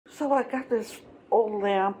So I got this old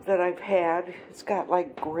lamp that I've had. It's got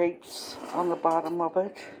like grapes on the bottom of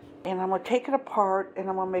it. And I'm going to take it apart and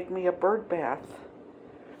I'm going to make me a bird bath.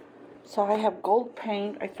 So I have gold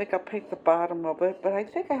paint. I think I'll paint the bottom of it. But I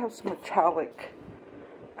think I have some metallic.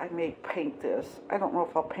 I may paint this. I don't know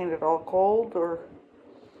if I'll paint it all gold or...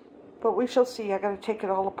 But we shall see. I got to take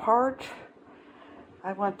it all apart.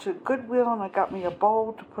 I went to Goodwill and I got me a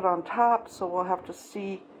bowl to put on top. So we'll have to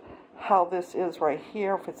see how this is right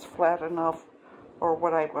here, if it's flat enough or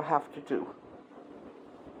what I will have to do.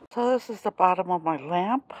 So this is the bottom of my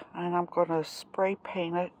lamp and I'm going to spray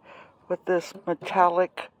paint it with this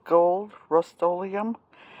metallic gold Rust-Oleum.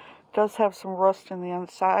 It does have some rust in the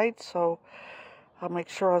inside, so I'll make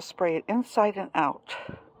sure I'll spray it inside and out.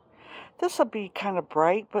 This will be kind of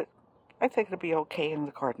bright, but I think it'll be okay in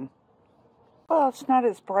the garden. Well, it's not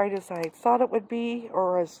as bright as I thought it would be,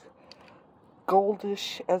 or as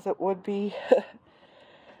goldish as it would be.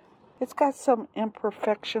 It's got some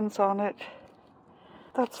imperfections on it.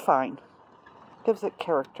 That's fine. Gives it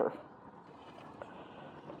character.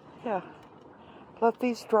 Yeah. Let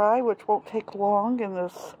these dry, which won't take long in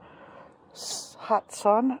this hot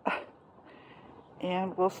sun.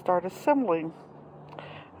 And we'll start assembling.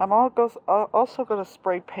 I'm also going to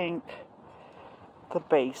spray paint the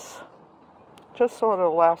base, just so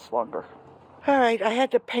it'll last longer. Alright, I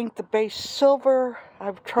had to paint the base silver.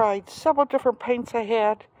 I've tried several different paints I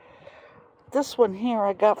had. This one here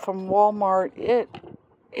I got from Walmart.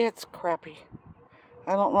 It's crappy.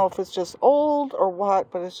 I don't know if it's just old or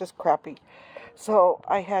what, but it's just crappy. So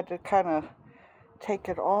I had to kind of take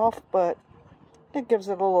it off, but it gives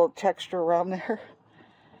it a little texture around there.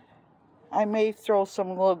 I may throw some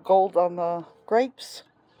little gold on the grapes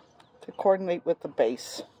to coordinate with the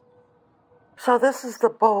base. So this is the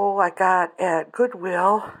bowl I got at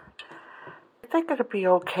Goodwill. I think it'll be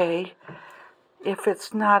okay. If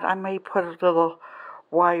it's not, I may put a little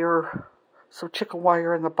wire, some chicken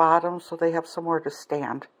wire in the bottom so they have somewhere to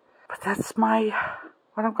stand. But that's what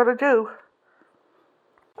I'm going to do.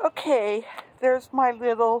 Okay, there's my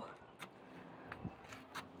little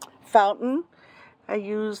fountain. I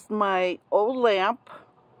used my old lamp.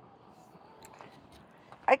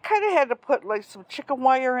 I kind of had to put like some chicken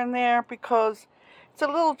wire in there because it's a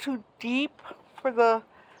little too deep for the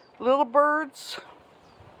little birds.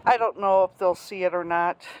 I don't know if they'll see it or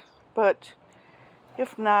not, but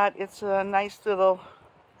if not, it's a nice little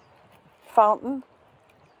fountain.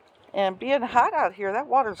 And being hot out here, that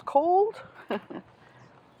water's cold.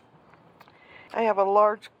 I have a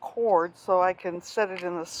large cord so I can set it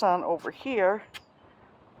in the sun over here.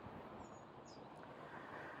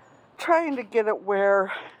 Trying to get it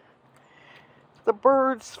where the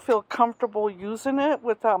birds feel comfortable using it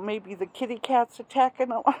without maybe the kitty cats attacking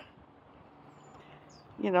them.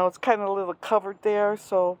 You know, it's kind of a little covered there,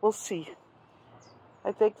 so we'll see.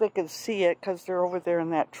 I think they can see it because they're over there in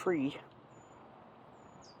that tree.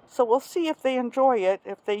 So we'll see if they enjoy it,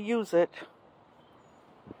 if they use it.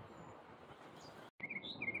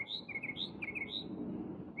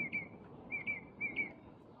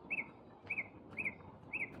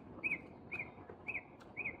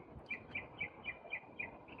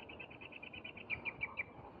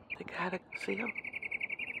 They gotta see him.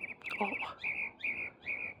 Oh,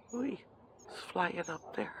 ooh, he's flying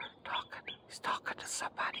up there, talking. He's talking to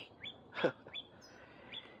somebody.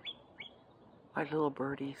 My little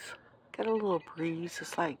birdies. Get a little breeze.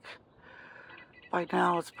 It's like, by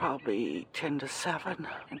now it's probably 10 to 7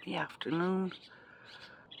 in the afternoon.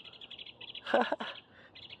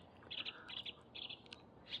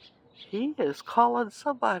 He is calling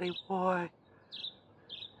somebody, boy.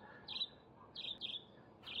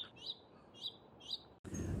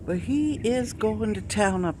 But he is going to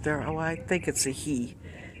town up there. Oh, I think it's a he.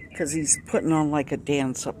 Because he's putting on like a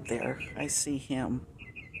dance up there. I see him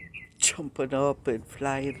jumping up and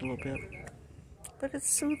flying a little bit. But it's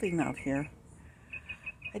soothing out here.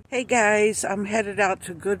 Hey guys, I'm headed out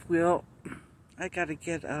to Goodwill. I gotta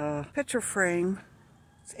get a picture frame.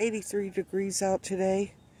 It's 83 degrees out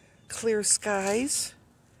today. Clear skies.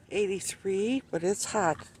 83, but it's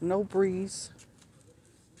hot. No breeze.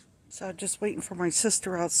 So I'm just waiting for my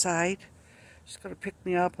sister outside. She's going to pick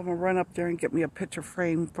me up. I'm going to run up there and get me a picture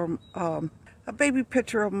frame from a baby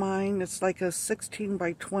picture of mine. It's like a 16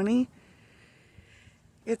 by 20.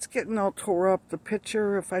 It's getting all tore up, the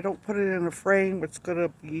picture. If I don't put it in a frame, it's going to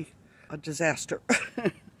be a disaster.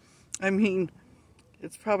 I mean,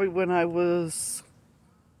 it's probably when I was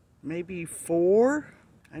maybe 4.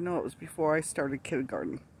 I know it was before I started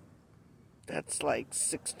kindergarten. That's like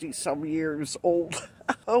 60 some years old.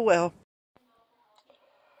 Oh well.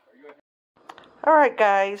 Alright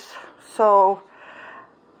guys, so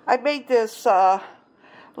I made this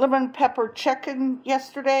lemon pepper chicken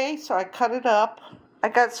yesterday, so I cut it up. I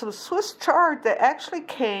got some Swiss chard that actually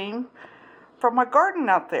came from my garden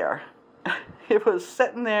out there. It was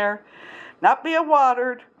sitting there, not being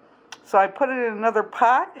watered, so I put it in another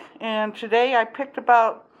pot, and today I picked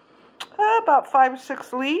about 5 or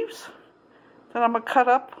 6 leaves that I'm going to cut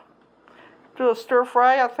up, do a stir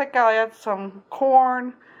fry. I think I'll add some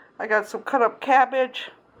corn. I got some cut up cabbage.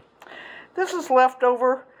 This is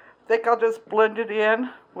leftover. I think I'll just blend it in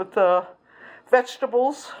with the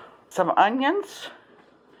vegetables, some onions,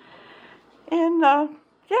 and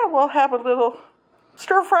yeah, we'll have a little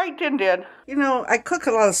stir-fried din-din. You know, I cook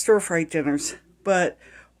a lot of stir-fried dinners, but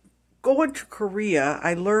going to Korea,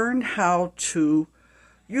 I learned how to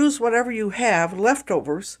use whatever you have,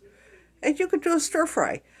 leftovers, and you can do a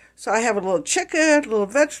stir-fry. So I have a little chicken, little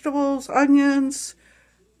vegetables, onions,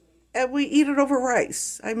 and we eat it over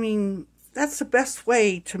rice. I mean, that's the best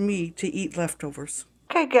way to me to eat leftovers.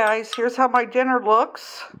 Okay guys, here's how my dinner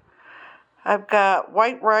looks. I've got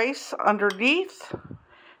white rice underneath,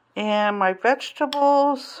 and my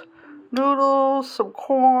vegetables, noodles, some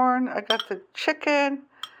corn. I got the chicken.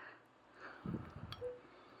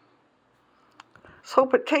 Let's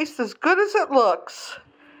hope it tastes as good as it looks.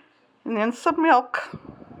 And then some milk.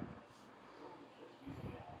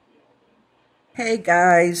 Hey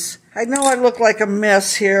guys, I know I look like a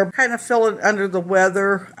mess here. Kind of feeling under the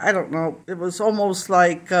weather. I don't know. It was almost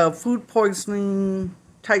like food poisoning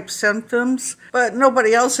type symptoms, but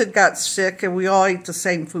nobody else had got sick and we all ate the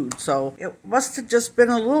same food, so it must have just been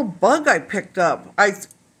a little bug I picked up. I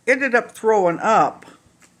ended up throwing up.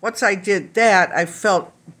 Once I did that, I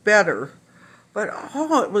felt better, but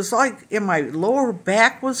oh, it was like in my lower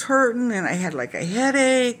back was hurting and I had like a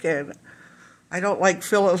headache, and I don't like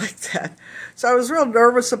feeling like that. So I was real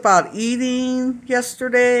nervous about eating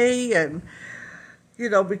yesterday, and you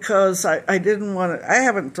know, because I didn't want to, I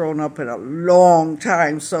haven't thrown up in a long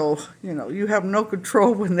time, so, you know, you have no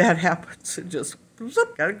control when that happens. It just,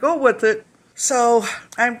 gotta go with it. So,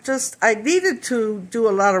 I needed to do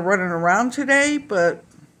a lot of running around today, but,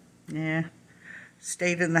 yeah,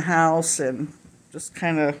 stayed in the house and just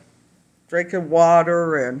kind of drinking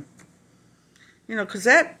water and, you know, because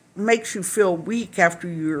that makes you feel weak after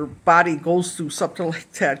your body goes through something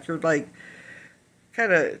like that. You're like,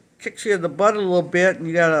 kind of kicks you in the butt a little bit, and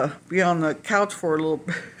you gotta be on the couch for a little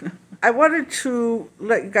bit. I wanted to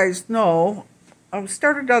let you guys know, I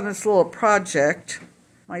started on this little project.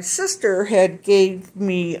 My sister had gave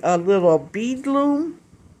me a little bead loom,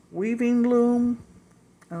 weaving loom.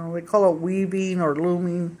 I don't know, they call it weaving or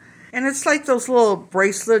looming. And it's like those little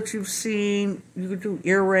bracelets you've seen. You can do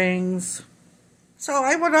earrings. So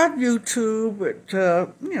I went on YouTube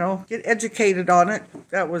to, you know, get educated on it.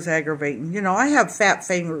 That was aggravating. You know, I have fat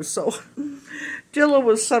fingers, so dealing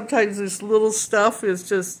with sometimes this little stuff is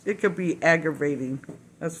just, it could be aggravating.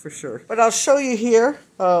 That's for sure. But I'll show you here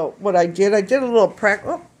what I did. I did a little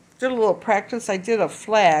practice. I did a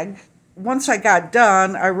flag. Once I got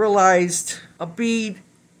done, I realized a bead,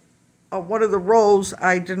 one of the rows,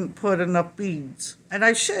 I didn't put enough beads. And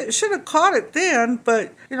I should have caught it then,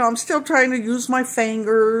 but, you know, I'm still trying to use my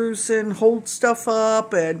fingers and hold stuff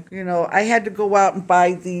up. And, you know, I had to go out and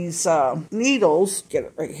buy these needles. Get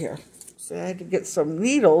it right here. So I had to get some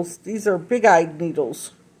needles. These are big-eyed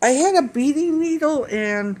needles. I had a beading needle,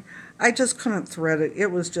 and I just couldn't thread it.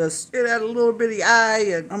 It was just, it had a little bitty eye,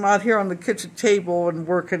 and I'm out here on the kitchen table and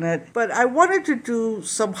working it. But I wanted to do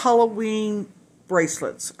some Halloween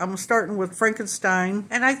bracelets. I'm starting with Frankenstein,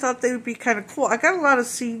 and I thought they would be kind of cool. I got a lot of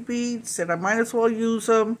seed beads, and I might as well use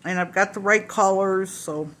them, and I've got the right colors,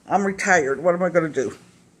 so I'm retired. What am I going to do?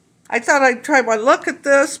 I thought I'd try my luck at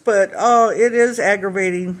this, but oh, it is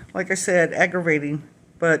aggravating. Like I said, aggravating,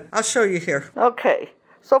 but I'll show you here. Okay,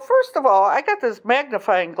 so first of all, I got this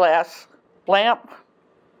magnifying glass lamp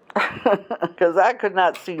because I could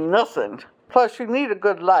not see nothing. Plus, you need a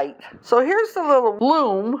good light. So here's the little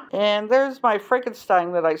loom, and there's my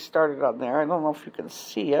Frankenstein that I started on there. I don't know if you can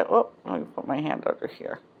see it. Oh, let me put my hand under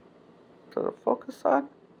here. Does it focus on?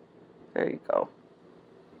 There you go.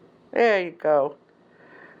 There you go.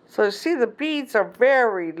 So you see the beads are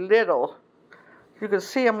very little. You can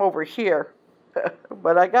see them over here.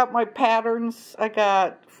 But I got my patterns. I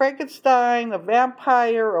got Frankenstein, a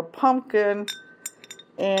vampire, a pumpkin,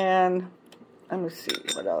 and let me see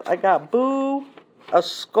what else. I got Boo, a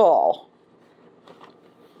skull.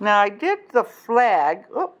 Now I did the flag.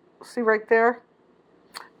 Oh, see right there?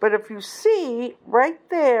 But if you see right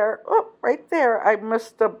there, oh, right there, I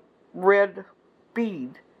missed a red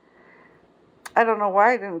bead. I don't know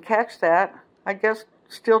why I didn't catch that. I guess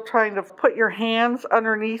Still trying to put your hands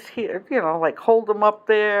underneath here, you know, like hold them up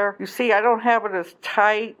there. You see, I don't have it as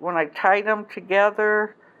tight when I tie them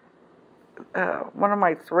together. One of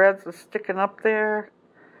my threads is sticking up there.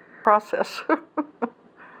 Process.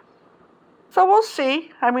 So we'll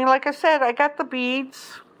see. I mean, like I said, I got the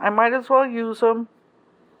beads. I might as well use them.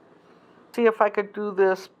 See if I could do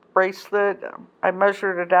this bracelet. I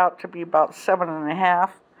measured it out to be about 7.5.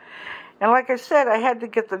 And like I said, I had to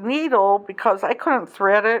get the needle because I couldn't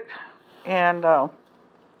thread it. And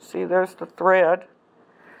see, there's the thread.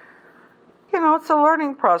 You know, it's a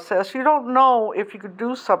learning process. You don't know if you could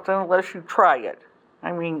do something unless you try it.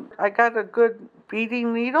 I mean, I got a good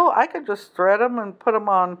beading needle. I could just thread them and put them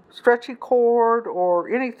on stretchy cord or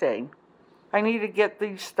anything. I need to get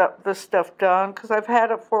this stuff done because I've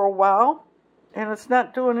had it for a while and it's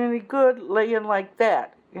not doing any good laying like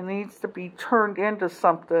that. It needs to be turned into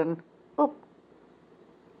something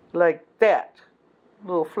like that.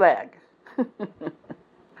 Little flag.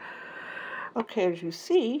 Okay, as you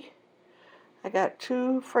see, I got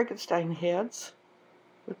 2 Frankenstein heads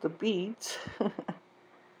with the beads.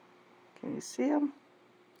 Can you see them?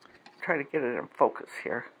 Try to get it in focus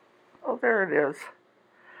here. Oh, there it is.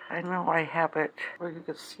 I know I have it where you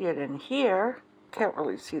can see it in here. Can't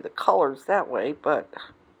really see the colors that way, but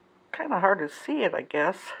kind of hard to see it, I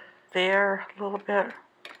guess. There, a little bit.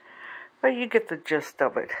 But you get the gist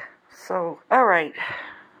of it. So, all right.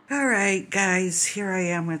 All right, guys, here I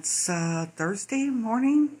am. It's Thursday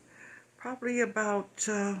morning. Probably about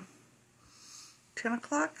 10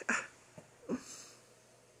 o'clock.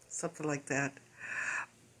 Something like that.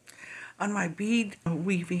 On my bead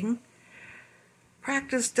weaving,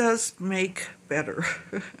 practice does make better.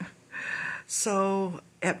 So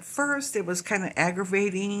at first it was kind of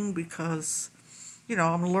aggravating because, you know,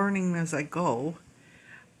 I'm learning as I go.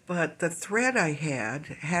 But the thread I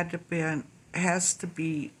has to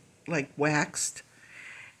be like waxed,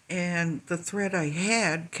 and the thread I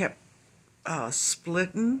had kept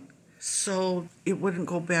splitting, so it wouldn't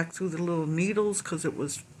go back through the little needles because it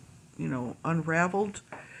was, you know, unraveled.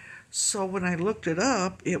 So when I looked it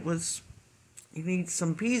up, it was, you need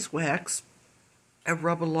some beeswax and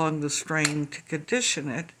rub along the string to condition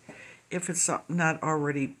it if it's not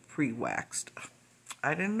already pre-waxed.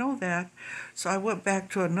 I didn't know that. So I went back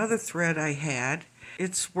to another thread I had.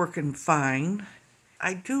 It's working fine.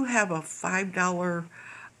 I do have a $5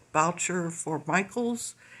 voucher for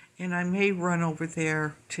Michael's, and I may run over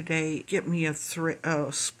there today, get me a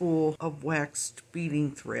spool of waxed beading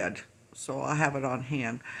thread. So I'll have it on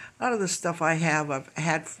hand. A lot of the stuff I have, I've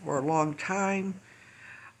had for a long time.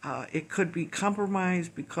 It could be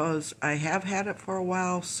compromised because I have had it for a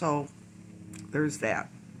while, so there's that.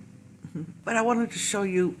 But I wanted to show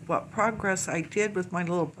you what progress I did with my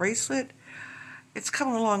little bracelet. It's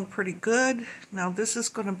coming along pretty good. Now this is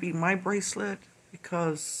going to be my bracelet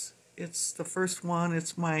because it's the first one.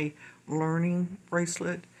 It's my learning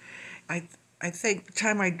bracelet. I think the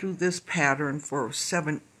time I do this pattern for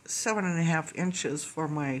 7.5 inches for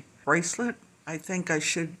my bracelet, I think I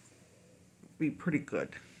should be pretty good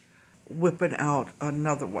whipping out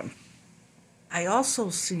another one. I also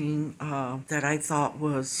seen that I thought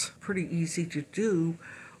was pretty easy to do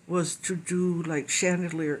was to do like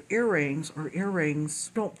chandelier earrings or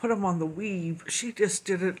earrings. Don't put them on the weave. She just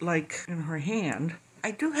did it like in her hand.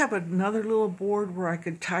 I do have another little board where I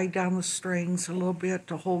could tie down the strings a little bit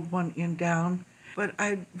to hold one end down. But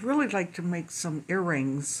I'd really like to make some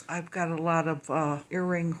earrings. I've got a lot of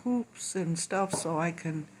earring hoops and stuff, so I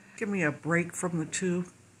can give me a break from the two.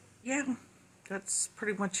 Yeah, that's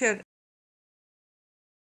pretty much it.